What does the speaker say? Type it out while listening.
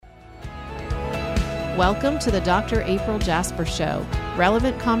Welcome to the Dr. April Jasper Show,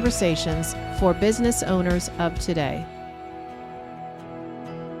 relevant conversations for business owners of today.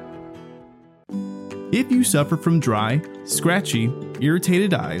 If you suffer from dry, scratchy,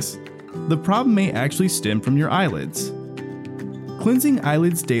 irritated eyes, the problem may actually stem from your eyelids. Cleansing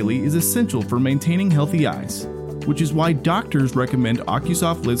eyelids daily is essential for maintaining healthy eyes, which is why doctors recommend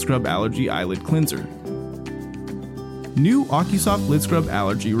OcuSoft Lid Scrub Allergy Eyelid Cleanser. New OcuSoft Lid Scrub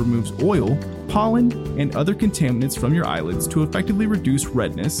Allergy removes oil, pollen, and other contaminants from your eyelids to effectively reduce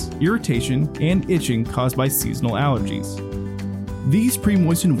redness, irritation, and itching caused by seasonal allergies. These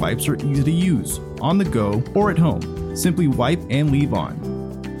pre-moistened wipes are easy to use, on the go, or at home. Simply wipe and leave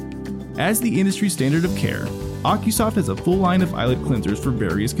on. As the industry standard of care, OcuSoft has a full line of eyelid cleansers for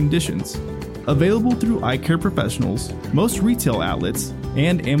various conditions. Available through eye care professionals, most retail outlets,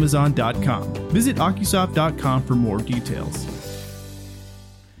 and Amazon.com. Visit OcuSoft.com for more details.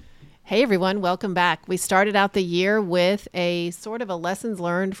 Hey everyone, welcome back. We started out the year with a sort of a lessons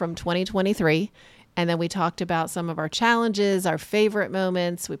learned from 2023. And then we talked about some of our challenges, our favorite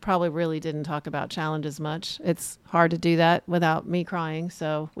moments. We probably really didn't talk about challenges much. It's hard to do that without me crying,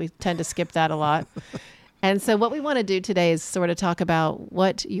 so we tend to skip that a lot. And so what we want to do today is sort of talk about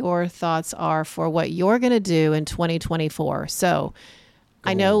what your thoughts are for what you're going to do in 2024. So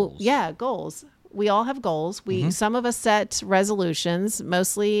I know, goals. We all have goals. Some of us set resolutions,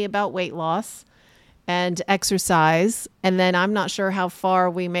 mostly about weight loss and exercise. And then I'm not sure how far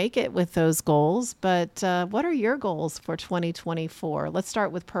we make it with those goals, but what are your goals for 2024? Let's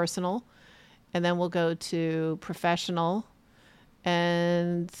start with personal, and then we'll go to professional,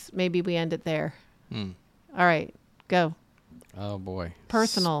 and maybe we end it there. All right, go. Oh boy.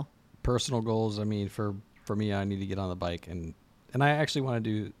 Personal goals. I mean, for me, I need to get on the bike, and I actually want to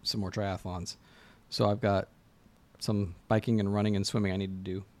do some more triathlons. So I've got some biking and running and swimming I need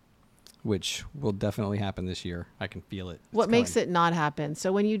to do, which will definitely happen this year. I can feel it. What makes it not happen?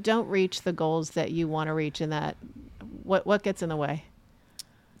 So when you don't reach the goals that you want to reach in that, what gets in the way?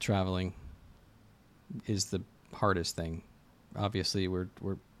 Traveling is the hardest thing. Obviously,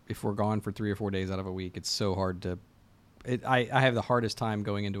 if we're gone for 3 or 4 days out of a week, it's so hard to. I have the hardest time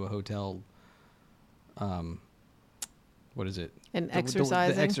going into a hotel. What is it? And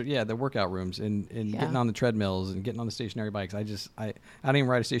exercising? The workout rooms and getting on the treadmills and getting on the stationary bikes. I don't even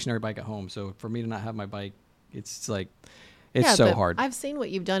ride a stationary bike at home. So for me to not have my bike, it's like, it's so hard. I've seen what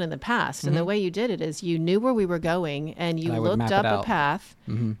you've done in the past. And the way you did it is you knew where we were going and you looked up a path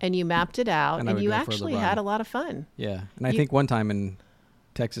and you mapped it out and you actually had a lot of fun. Yeah. And I think one time in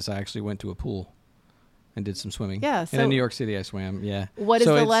Texas, I actually went to a pool and did some swimming. Yeah. So and in New York City, I swam. Yeah. What is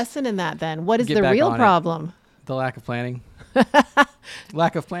the lesson in that then? What is the real problem? The lack of planning.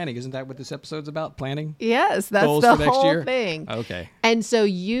 Lack of planning. Isn't that what this episode's about? Planning? Yes, that's goals the for next whole year? thing. Okay. And so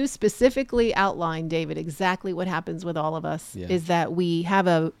you specifically outlined, David, exactly what happens with all of us is that we have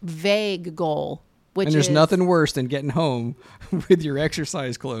a vague goal, and there's nothing worse than getting home with your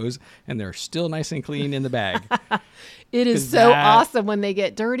exercise clothes and they're still nice and clean in the bag. It is so awesome when they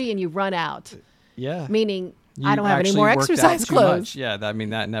get dirty and you run out. Yeah. Meaning I don't have any more exercise clothes. Yeah, I mean,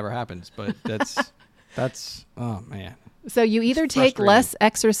 that never happens, but that's oh man. So you either take less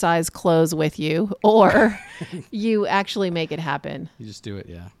exercise clothes with you or you actually make it happen. You just do it,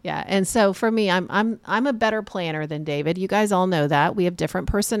 yeah. Yeah. And so for me, I'm a better planner than David. You guys all know that. We have different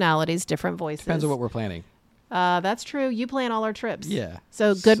personalities, different voices. Depends on what we're planning. That's true. You plan all our trips. Yeah.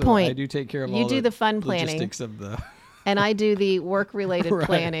 So good point. I do take care of you all do the fun planning. Logistics of the and I do the work-related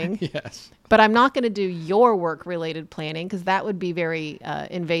planning. Yes. But I'm not going to do your work-related planning because that would be very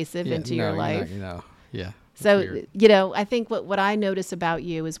invasive into your life. Yeah. So, I think what I notice about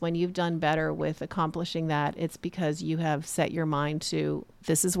you is when you've done better with accomplishing that, it's because you have set your mind to,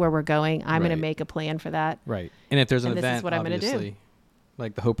 this is where we're going. I'm going to make a plan for that. Right. And if there's an event, this is what I'm going to do.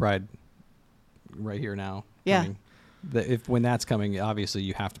 Like the Hope Ride right here now. Yeah. When that's coming, obviously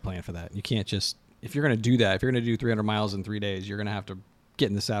you have to plan for that. You can't just, if you're going to do that, if you're going to do 300 miles in 3 days, you're going to have to get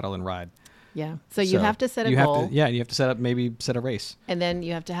in the saddle and ride. Yeah. So you have to set a goal. You have to set a race. And then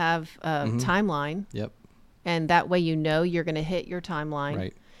you have to have a timeline. Yep. And that way you're going to hit your timeline.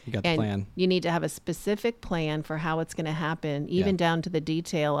 Right. You got the plan. You need to have a specific plan for how it's going to happen, even down to the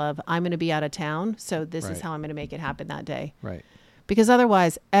detail of, I'm going to be out of town, so this is how I'm going to make it happen that day. Right. Because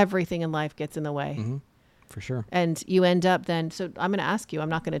otherwise, everything in life gets in the way. Mm-hmm. For sure. And you end up then, so I'm going to ask you, I'm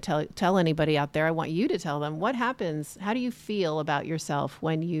not going to tell anybody out there. I want you to tell them what happens. How do you feel about yourself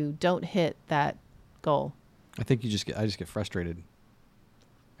when you don't hit that goal? I think I just get frustrated.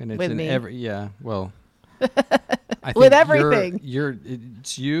 And it's with me. I think with everything.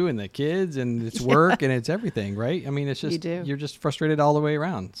 It's you and the kids and it's work and it's everything, right? I mean, it's just, you're just frustrated all the way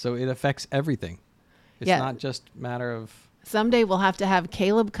around. So it affects everything. It's Yeah. not just a matter of, Someday we'll have to have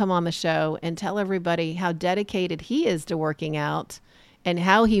Caleb come on the show and tell everybody how dedicated he is to working out and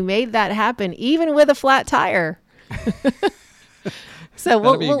how he made that happen, even with a flat tire. So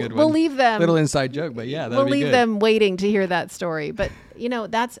That'd be a good we'll one. leave them. little inside joke, but yeah, that'd We'll be leave good. them waiting to hear that story. But,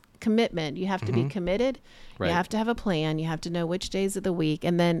 that's commitment. You have to be committed. Right. You have to have a plan. You have to know which days of the week.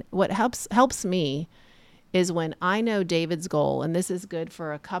 And then what helps me is when I know David's goal, and this is good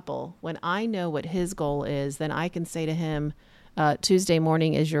for a couple, when I know what his goal is, then I can say to him, Tuesday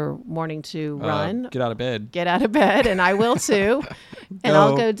morning is your morning to run. Get out of bed. Get out of bed, and I will too. And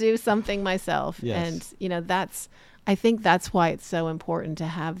I'll Go. go do something myself. Yes. And, I think that's why it's so important to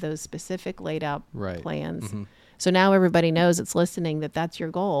have those specific laid out Right. plans. Mhm. So now everybody knows it's listening that that's your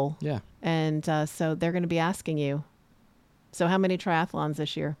goal. Yeah. And so they're going to be asking you, so how many triathlons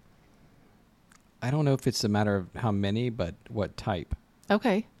this year? I don't know if it's a matter of how many, but what type.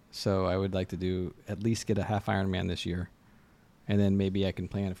 Okay. So I would like to at least get a half Ironman this year. And then maybe I can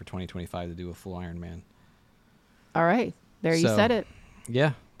plan for 2025 to do a full Ironman. All right. There you So- said it.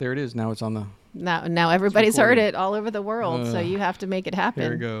 Yeah, there it is. Now it's on the... Now everybody's heard recorded. it all over the world. So you have to make it happen.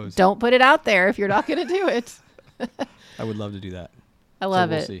 Here it goes. Don't put it out there if you're not going to do it. I would love to do that. I love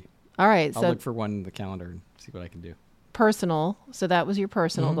so we'll it. See. All right. I'll So look for one in the calendar and see what I can do. personal. So that was your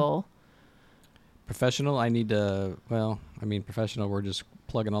personal Mhm. goal. Professional, I need to, professional, we're just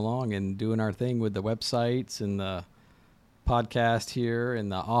plugging along and doing our thing with the websites and the podcast here in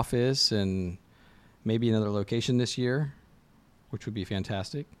the office and maybe another location this year, which would be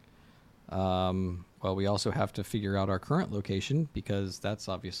fantastic. We also have to figure out our current location because that's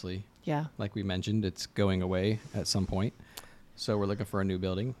obviously, Yeah. like we mentioned, it's going away at some point. So we're looking for a new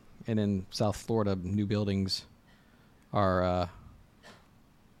building. And in South Florida, new buildings are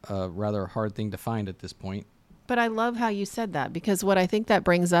a rather hard thing to find at this point. But I love how you said that, because what I think that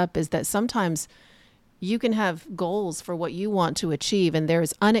brings up is that sometimes you can have goals for what you want to achieve, and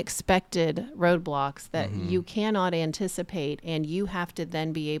there's unexpected roadblocks that you cannot anticipate, and you have to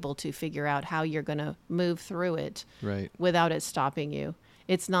then be able to figure out how you're going to move through it Right. without it stopping you.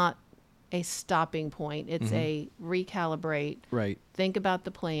 It's not a stopping point. It's a recalibrate. Right. Think about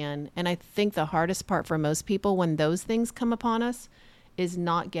the plan. And I think the hardest part for most people when those things come upon us is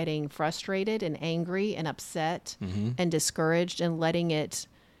not getting frustrated and angry and upset and discouraged and letting it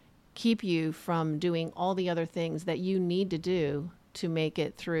keep you from doing all the other things that you need to do to make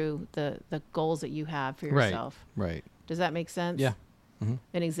it through the goals that you have for yourself. Right. Does that make sense? Yeah. An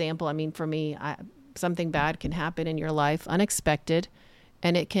example, I mean, for me, something bad can happen in your life, unexpected,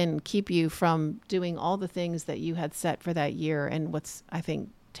 and it can keep you from doing all the things that you had set for that year. And what's, I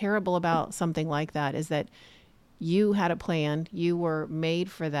think, terrible about something like that is that you had a plan, you were made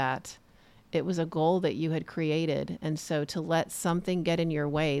for that. It was a goal that you had created. And so to let something get in your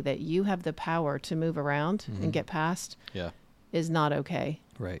way that you have the power to move around and get past Yeah. is not okay.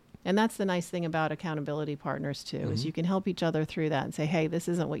 Right. And that's the nice thing about accountability partners too, is you can help each other through that and say, hey, this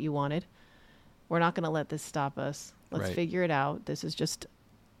isn't what you wanted. We're not going to let this stop us. Let's Right. figure it out. This is just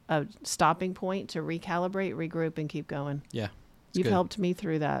a stopping point to recalibrate, regroup, and keep going. Yeah. It's You've good. helped me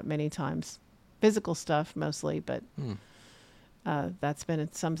through that many times. Physical stuff mostly, but that's been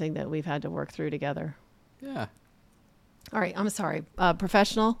something that we've had to work through together. Yeah. All right, I'm sorry.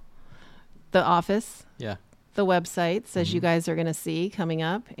 Professional, the office, Yeah. the websites, as you guys are going to see coming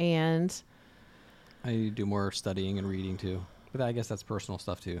up, and I need to do more studying and reading too. But I guess that's personal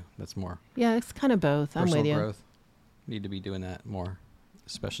stuff too. That's more yeah, it's kind of both. I'm personal with you. growth. Need to be doing that more,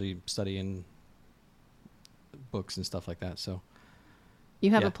 especially studying books and stuff like that. So You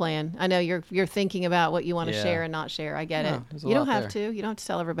have Yeah. a plan. I know you're thinking about what you want to Yeah. share and not share. I get No, it. there's a You don't lot have there. to. You don't have to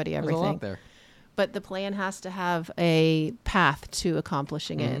tell everybody there's a everything. lot there. But the plan has to have a path to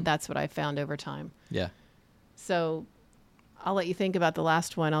accomplishing Mhm. it. That's what I found over time. Yeah. So I'll let you think about the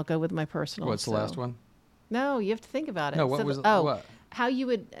last one. I'll go with my personal. What's the last one? No, you have to think about it. No, what So was what? How you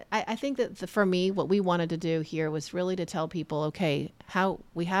would, I think that for me, what we wanted to do here was really to tell people, okay, how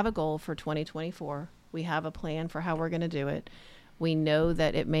we have a goal for 2024. We have a plan for how we're going to do it. We know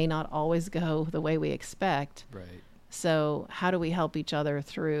that it may not always go the way we expect. Right. So how do we help each other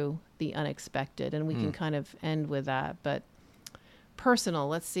through the unexpected? And we can kind of end with that. But personal,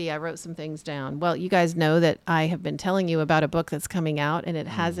 let's see, I wrote some things down. Well, you guys know that I have been telling you about a book that's coming out, and it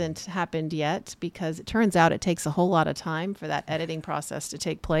hasn't happened yet because it turns out it takes a whole lot of time for that editing process to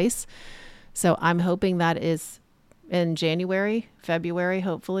take place. So I'm hoping that is in January, February,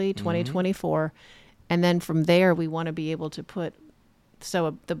 hopefully 2024. And then from there, we want to be able to put,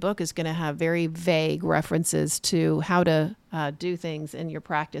 so the book is going to have very vague references to how to do things in your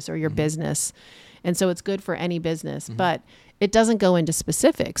practice or your business. And so it's good for any business, but it doesn't go into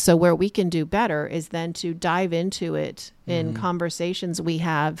specifics. So where we can do better is then to dive into it in conversations we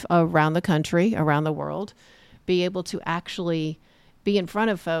have around the country, around the world, be able to actually be in front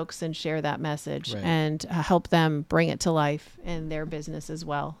of folks and share that message and help them bring it to life in their business as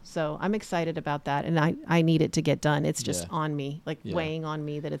well. So I'm excited about that. And I need it to get done. It's just on me, like weighing on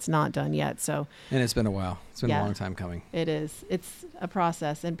me that it's not done yet. So, and it's been a while. It's been a long time coming. It is. It's a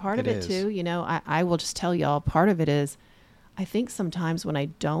process. And part of it too, you know, I will just tell y'all, part of it is, I think sometimes when I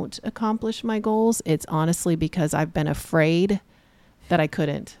don't accomplish my goals, it's honestly because I've been afraid that I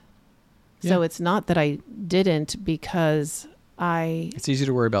couldn't. So it's not that I didn't because it's easy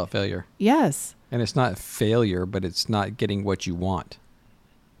to worry about failure. Yes. And it's not failure, but it's not getting what you want.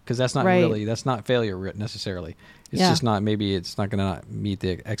 Because that's not that's not failure necessarily. It's just not, maybe it's not going to meet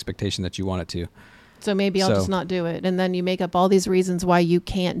the expectation that you want it to. So maybe I'll just not do it. And then you make up all these reasons why you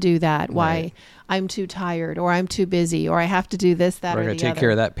can't do that, why I'm too tired or I'm too busy or I have to do this, that, or the other. Or I got to take care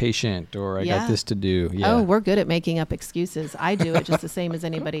of that patient or I got this to do. Yeah. Oh, we're good at making up excuses. I do it just the same as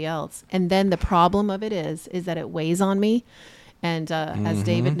anybody else. And then the problem of it is that it weighs on me. And as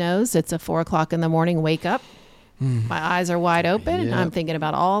David knows, it's a 4:00 in the morning wake up. My eyes are wide open. And I'm thinking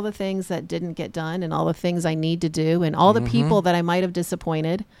about all the things that didn't get done and all the things I need to do and all the people that I might have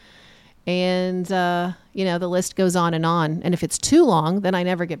disappointed. And, you know, the list goes on. And if it's too long, then I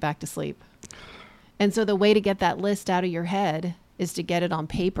never get back to sleep. And so the way to get that list out of your head is to get it on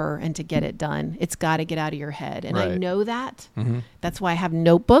paper and to get it done. It's got to get out of your head. And I know that. That's why I have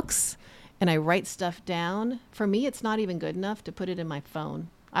notebooks and I write stuff down. For me, it's not even good enough to put it in my phone.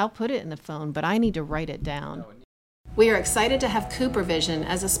 I'll put it in the phone, but I need to write it down. We are excited to have CooperVision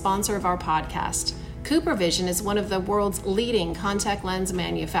as a sponsor of our podcast. CooperVision is one of the world's leading contact lens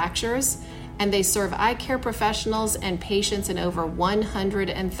manufacturers, and they serve eye care professionals and patients in over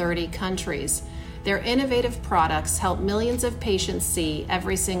 130 countries. Their innovative products help millions of patients see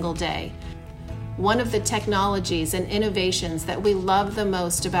every single day. One of the technologies and innovations that we love the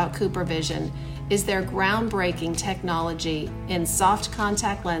most about CooperVision is their groundbreaking technology in soft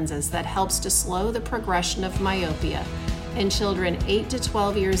contact lenses that helps to slow the progression of myopia in children 8 to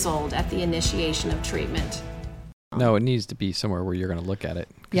 12 years old at the initiation of treatment. No, it needs to be somewhere where you're going to look at it.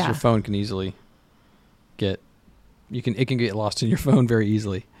 Because your phone can easily it can get lost in your phone very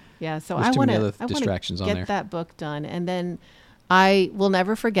easily. Yeah, so There's I want to get that book done. And then I will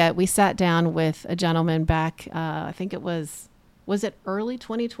never forget, we sat down with a gentleman back, I think it was it early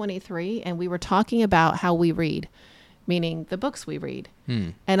 2023? And we were talking about how we read, meaning the books we read.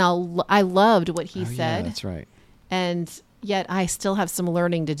 And I loved what he said. Yeah, that's right. And yet I still have some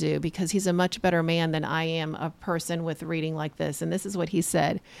learning to do because he's a much better man than I am, a person with reading like this. And this is what he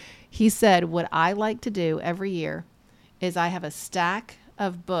said. He said, what I like to do every year is I have a stack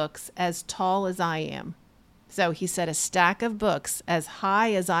of books as tall as I am. So he said a stack of books as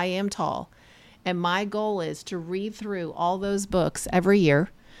high as I am tall. And my goal is to read through all those books every year,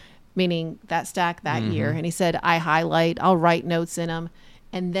 meaning that stack that year. And he said, I'll write notes in them.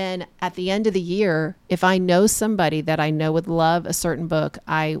 And then at the end of the year, if I know somebody that I know would love a certain book,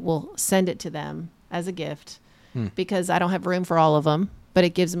 I will send it to them as a gift because I don't have room for all of them, but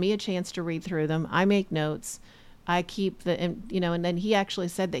it gives me a chance to read through them. I make notes. I keep and then he actually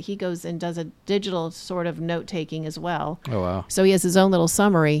said that he goes and does a digital sort of note taking as well. Oh, wow. So he has his own little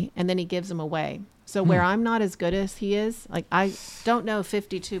summary and then he gives them away. So where I'm not as good as he is, like I don't know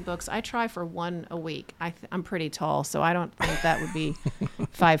 52 books. I try for one a week. I'm pretty tall, so I don't think that would be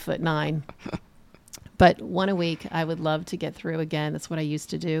 5'9". But one a week, I would love to get through again. That's what I used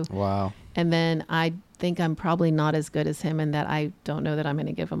to do. Wow. And then I think I'm probably not as good as him in that I don't know that I'm going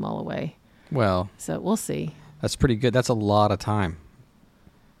to give them all away. Well. So we'll see. That's pretty good. That's a lot of time.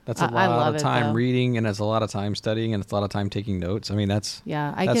 That's a lot of time reading, and it's a lot of time studying, and it's a lot of time taking notes. I mean, I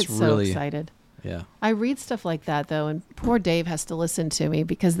get so excited. Yeah. I read stuff like that, though, and poor Dave has to listen to me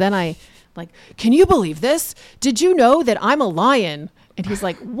because then I, can you believe this? Did you know that I'm a lion? And he's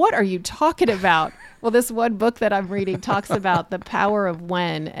like, what are you talking about? Well, this one book that I'm reading talks about the power of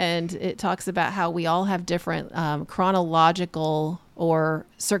when, and it talks about how we all have different chronological or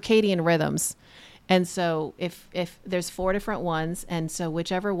circadian rhythms. And so if there's 4 different ones, and so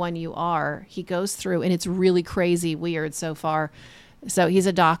whichever one you are, he goes through, and it's really crazy weird so far. So he's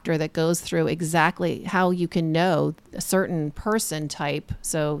a doctor that goes through exactly how you can know a certain person type.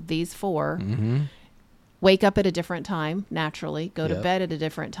 So these 4 wake up at a different time naturally, go to bed at a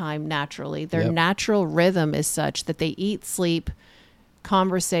different time naturally. Their natural rhythm is such that they eat, sleep,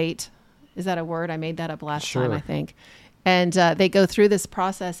 conversate. Is that a word? I made that up last time, I think. And they go through this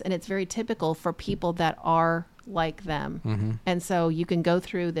process, and it's very typical for people that are like them. And so you can go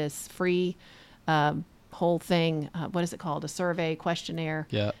through this free whole thing. What is it called? A survey questionnaire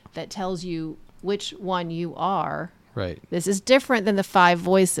Yeah. that tells you which one you are. Right. This is different than the 5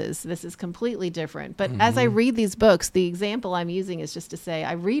 voices. This is completely different. But as I read these books, the example I'm using is just to say,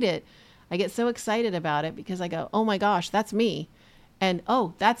 I read it, I get so excited about it because I go, oh my gosh, that's me. And,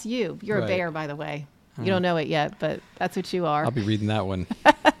 oh, that's you. You're a Right. bear, by the way. You don't know it yet, but that's what you are. I'll be reading that one.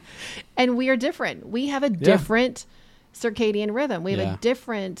 And we are different. We have a different circadian rhythm. We have Yeah. a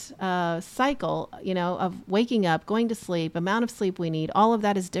different cycle, of waking up, going to sleep, amount of sleep we need. All of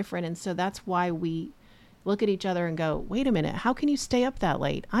that is different. And so that's why we look at each other and go, wait a minute, how can you stay up that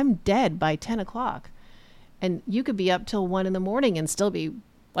late? I'm dead by 10 o'clock. And you could be up till 1 a.m. and still be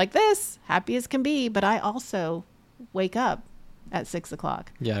like this, happy as can be. But I also wake up at 6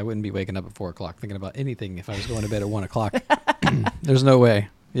 o'clock. Yeah, I wouldn't be waking up at 4 o'clock thinking about anything if I was going to bed at 1 o'clock. There's no way.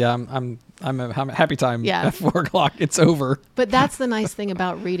 Yeah, I'm a happy time at 4 o'clock. It's over. But that's the nice thing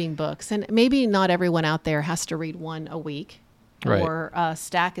about reading books. And maybe not everyone out there has to read one a week Right. or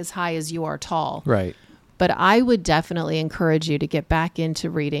stack as high as you are tall. Right. But I would definitely encourage you to get back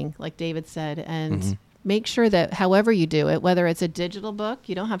into reading, like David said, and make sure that however you do it, whether it's a digital book,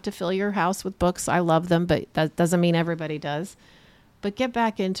 you don't have to fill your house with books. I love them, but that doesn't mean everybody does. But get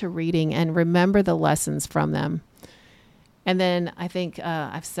back into reading and remember the lessons from them. And then I think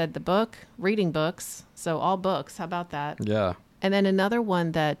I've said the book, reading books. So all books. How about that? Yeah. And then another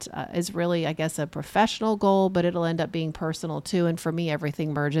one that is really, I guess, a professional goal, but it'll end up being personal too. And for me,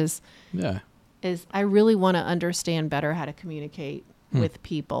 everything merges. Yeah. Is I really want to understand better how to communicate with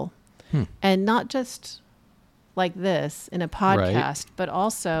people. And not just like this in a podcast, but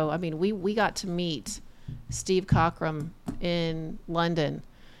also, I mean, we got to meet Steve Cockram in London.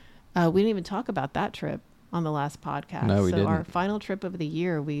 We didn't even talk about that trip on the last podcast. No, we so didn't. Our final trip of the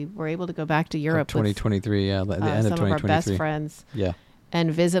year, we were able to go back to Europe 2023, the end with of some 2023. of our best friends. Yeah.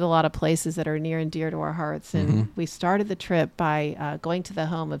 And visit a lot of places that are near and dear to our hearts. And we started the trip by going to the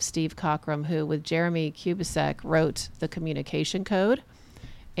home of Steve Cockram, who with Jeremy Kubicek wrote The Communication Code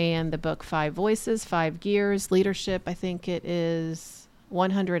and the book 5 Voices, 5 Gears, Leadership. I think it is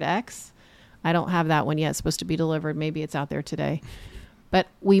 100X. I don't have that one yet. It's supposed to be delivered. Maybe it's out there today. But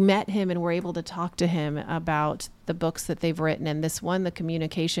we met him and were able to talk to him about the books that they've written. And this one, The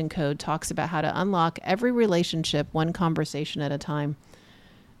Communication Code, talks about how to unlock every relationship one conversation at a time.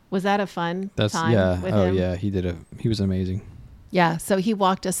 Was that a fun time with him? Yeah, he was amazing. Yeah, so he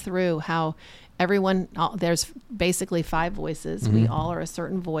walked us through how everyone, there's basically 5 voices. We all are a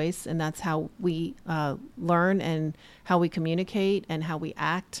certain voice, and that's how we learn and how we communicate and how we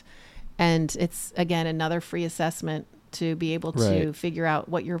act. And it's, again, another free assessment to be able to figure out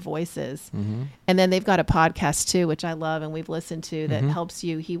what your voice is. And then they've got a podcast too, which I love and we've listened to, that helps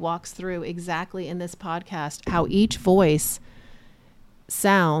you. He walks through exactly in this podcast how each voice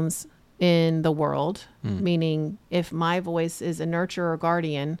sounds in the world, meaning if my voice is a nurturer or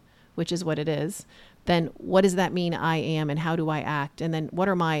guardian, which is what it is, then what does that mean I am and how do I act? And then what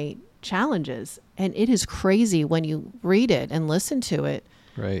are my challenges? And it is crazy when you read it and listen to it.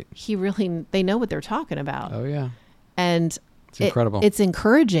 Right. They know what they're talking about. Oh, yeah. And it's incredible. It's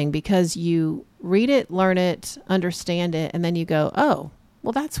encouraging because you read it, learn it, understand it, and then you go, oh,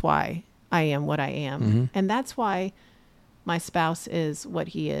 well, that's why I am what I am. And that's why my spouse is what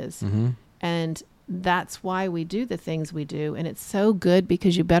he is. And that's why we do the things we do. And it's so good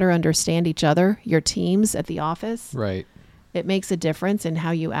because you better understand each other, your teams at the office. Right. It makes a difference in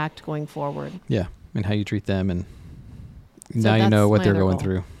how you act going forward. Yeah. And how you treat them. And So now you know that's what my they're other going goal.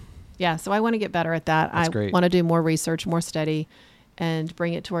 through. Yeah. So I want to get better at that. That's I great. want to do more research, more study, and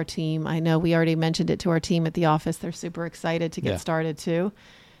bring it to our team. I know we already mentioned it to our team at the office. They're super excited to get started too.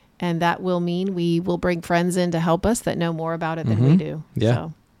 And that will mean we will bring friends in to help us that know more about it than we do. Yeah.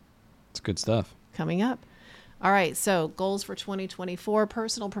 So It's good stuff. coming up. All right. So goals for 2024,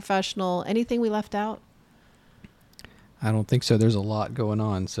 personal, professional, anything we left out? I don't think so. There's a lot going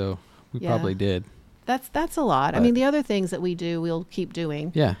on, so we probably did. That's a lot. I But- mean, the other things that we do, we'll keep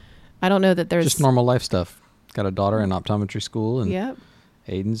doing. Yeah. I don't know that there's Just normal life stuff. Got a daughter in optometry school, and Yep.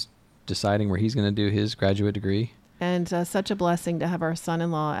 Aiden's deciding where he's going to do his graduate degree. And such a blessing to have our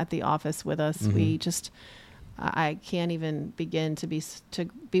son-in-law at the office with us. We just, I can't even begin to be,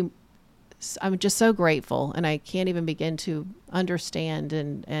 I'm just so grateful, and I can't even begin to understand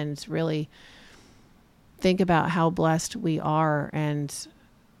and really think about how blessed we are. And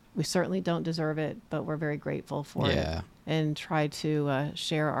we certainly don't deserve it, but we're very grateful for it, and try to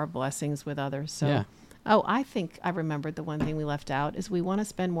share our blessings with others. So. Yeah. Oh, I think I remembered the one thing we left out is we want to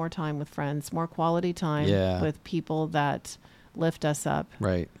spend more time with friends, more quality time with people that lift us up.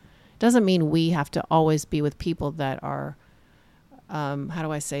 Right. Doesn't mean we have to always be with people that are, how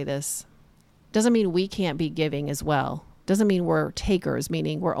do I say this? Doesn't mean we can't be giving as well. Doesn't mean we're takers,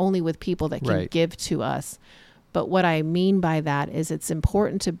 meaning we're only with people that can give to us. But what I mean by that is it's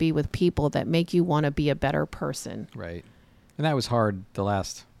important to be with people that make you want to be a better person. Right. And that was hard the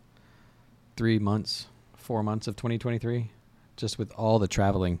last 4 months of 2023, just with all the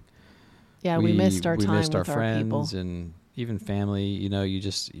traveling. Yeah, we missed our time with our friends people. And even family. You know, you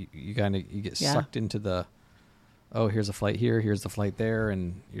get sucked into the, oh, here's a flight here, here's the flight there,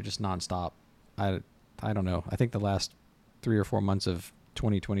 and you're just nonstop. I don't know. I think the last 3 or 4 months of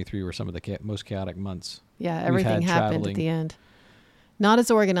 2023 were some of the most chaotic months. Yeah, everything happened at the end. Not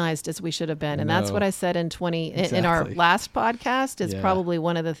as organized as we should have been. And that's what I said in our last podcast is probably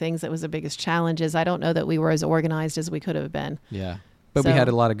one of the things that was the biggest challenge is I don't know that we were as organized as we could have been. Yeah. But we had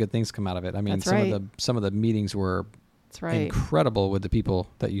a lot of good things come out of it. I mean, some of the meetings were incredible with the people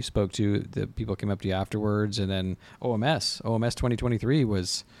that you spoke to. The people came up to you afterwards. And then OMS 2023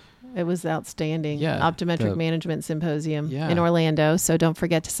 was... It was outstanding. Yeah, Optometric Management Symposium in Orlando. So don't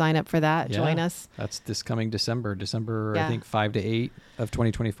forget to sign up for that. Yeah, join us. That's this coming December, I think 5 to 8 of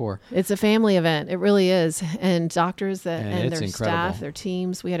 2024. It's a family event. It really is. And doctors and their incredible. Staff, their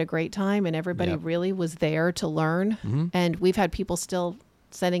teams, we had a great time and everybody really was there to learn. Mm-hmm. And we've had people still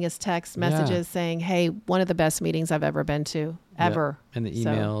sending us text messages saying, hey, one of the best meetings I've ever been to, ever. Yep. And the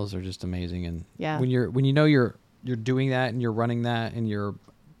emails are just amazing. And when you know you're doing that and you're running that and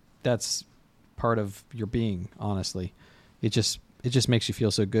that's part of your being, honestly. It just makes you feel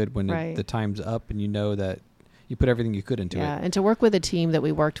so good when the time's up and you know that you put everything you could into it. Yeah, and to work with a team that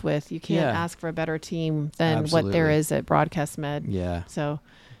we worked with, you can't ask for a better team than what there is at Broadcast Med. Yeah. So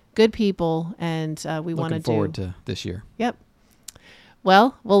good people, and we want to Looking forward to this year. Yep.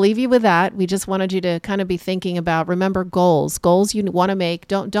 Well, we'll leave you with that. We just wanted you to kind of be thinking about, remember goals. Goals you want to make.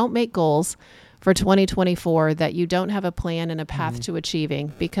 Don't make goals for 2024 that you don't have a plan and a path to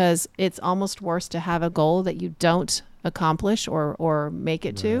achieving, because it's almost worse to have a goal that you don't accomplish or make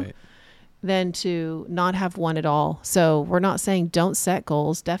it to than to not have one at all. So we're not saying don't set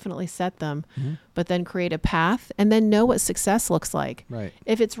goals, definitely set them, but then create a path and then know what success looks like. Right.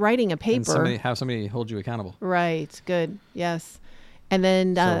 If it's writing a paper. And have somebody hold you accountable. Right. Good. Yes. And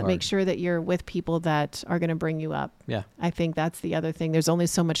then make sure that you're with people that are going to bring you up. Yeah. I think that's the other thing. There's only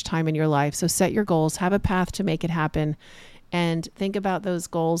so much time in your life. So set your goals, have a path to make it happen, and think about those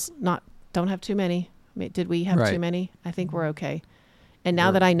goals. Don't have too many. Did we have too many? I think we're okay. And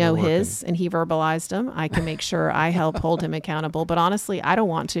now that I know his and he verbalized them, I can make sure I help hold him accountable. But honestly, I don't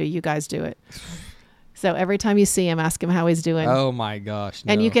want to. You guys do it. So every time you see him, ask him how he's doing. Oh my gosh.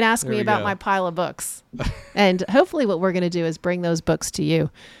 No. And you can ask me about my pile of books. And hopefully what we're going to do is bring those books to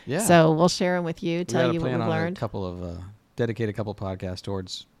you. Yeah. So we'll share them with you, tell you what we've learned. Dedicate a couple podcasts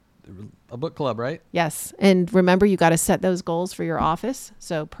towards a book club, right? Yes. And remember, you got to set those goals for your office.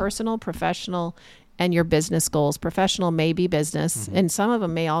 So personal, professional, and your business goals. Professional may be business, and some of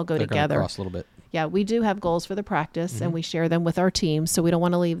them may all go together. Cross a little bit. Yeah, we do have goals for the practice, and we share them with our team, so we don't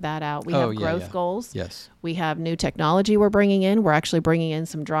want to leave that out. We have growth goals. Yes. We have new technology we're bringing in. We're actually bringing in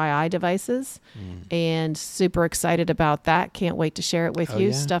some dry eye devices, and super excited about that. Can't wait to share it with you.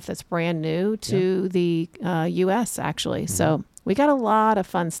 Yeah. Stuff that's brand new to the U.S., actually. So we got a lot of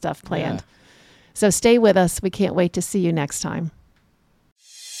fun stuff planned. Yeah. So stay with us. We can't wait to see you next time.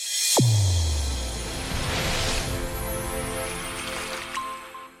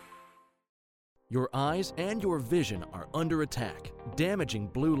 Your eyes and your vision are under attack. Damaging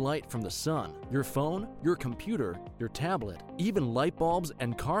blue light from the sun, your phone, your computer, your tablet, even light bulbs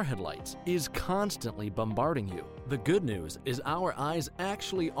and car headlights is constantly bombarding you. The good news is our eyes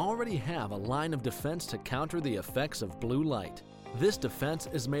actually already have a line of defense to counter the effects of blue light. This defense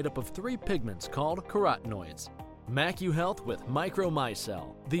is made up of 3 pigments called carotenoids. MacuHealth with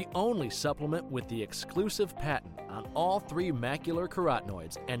MicroMicelle, the only supplement with the exclusive patent on all 3 macular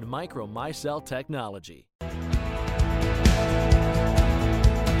carotenoids and MicroMicelle technology.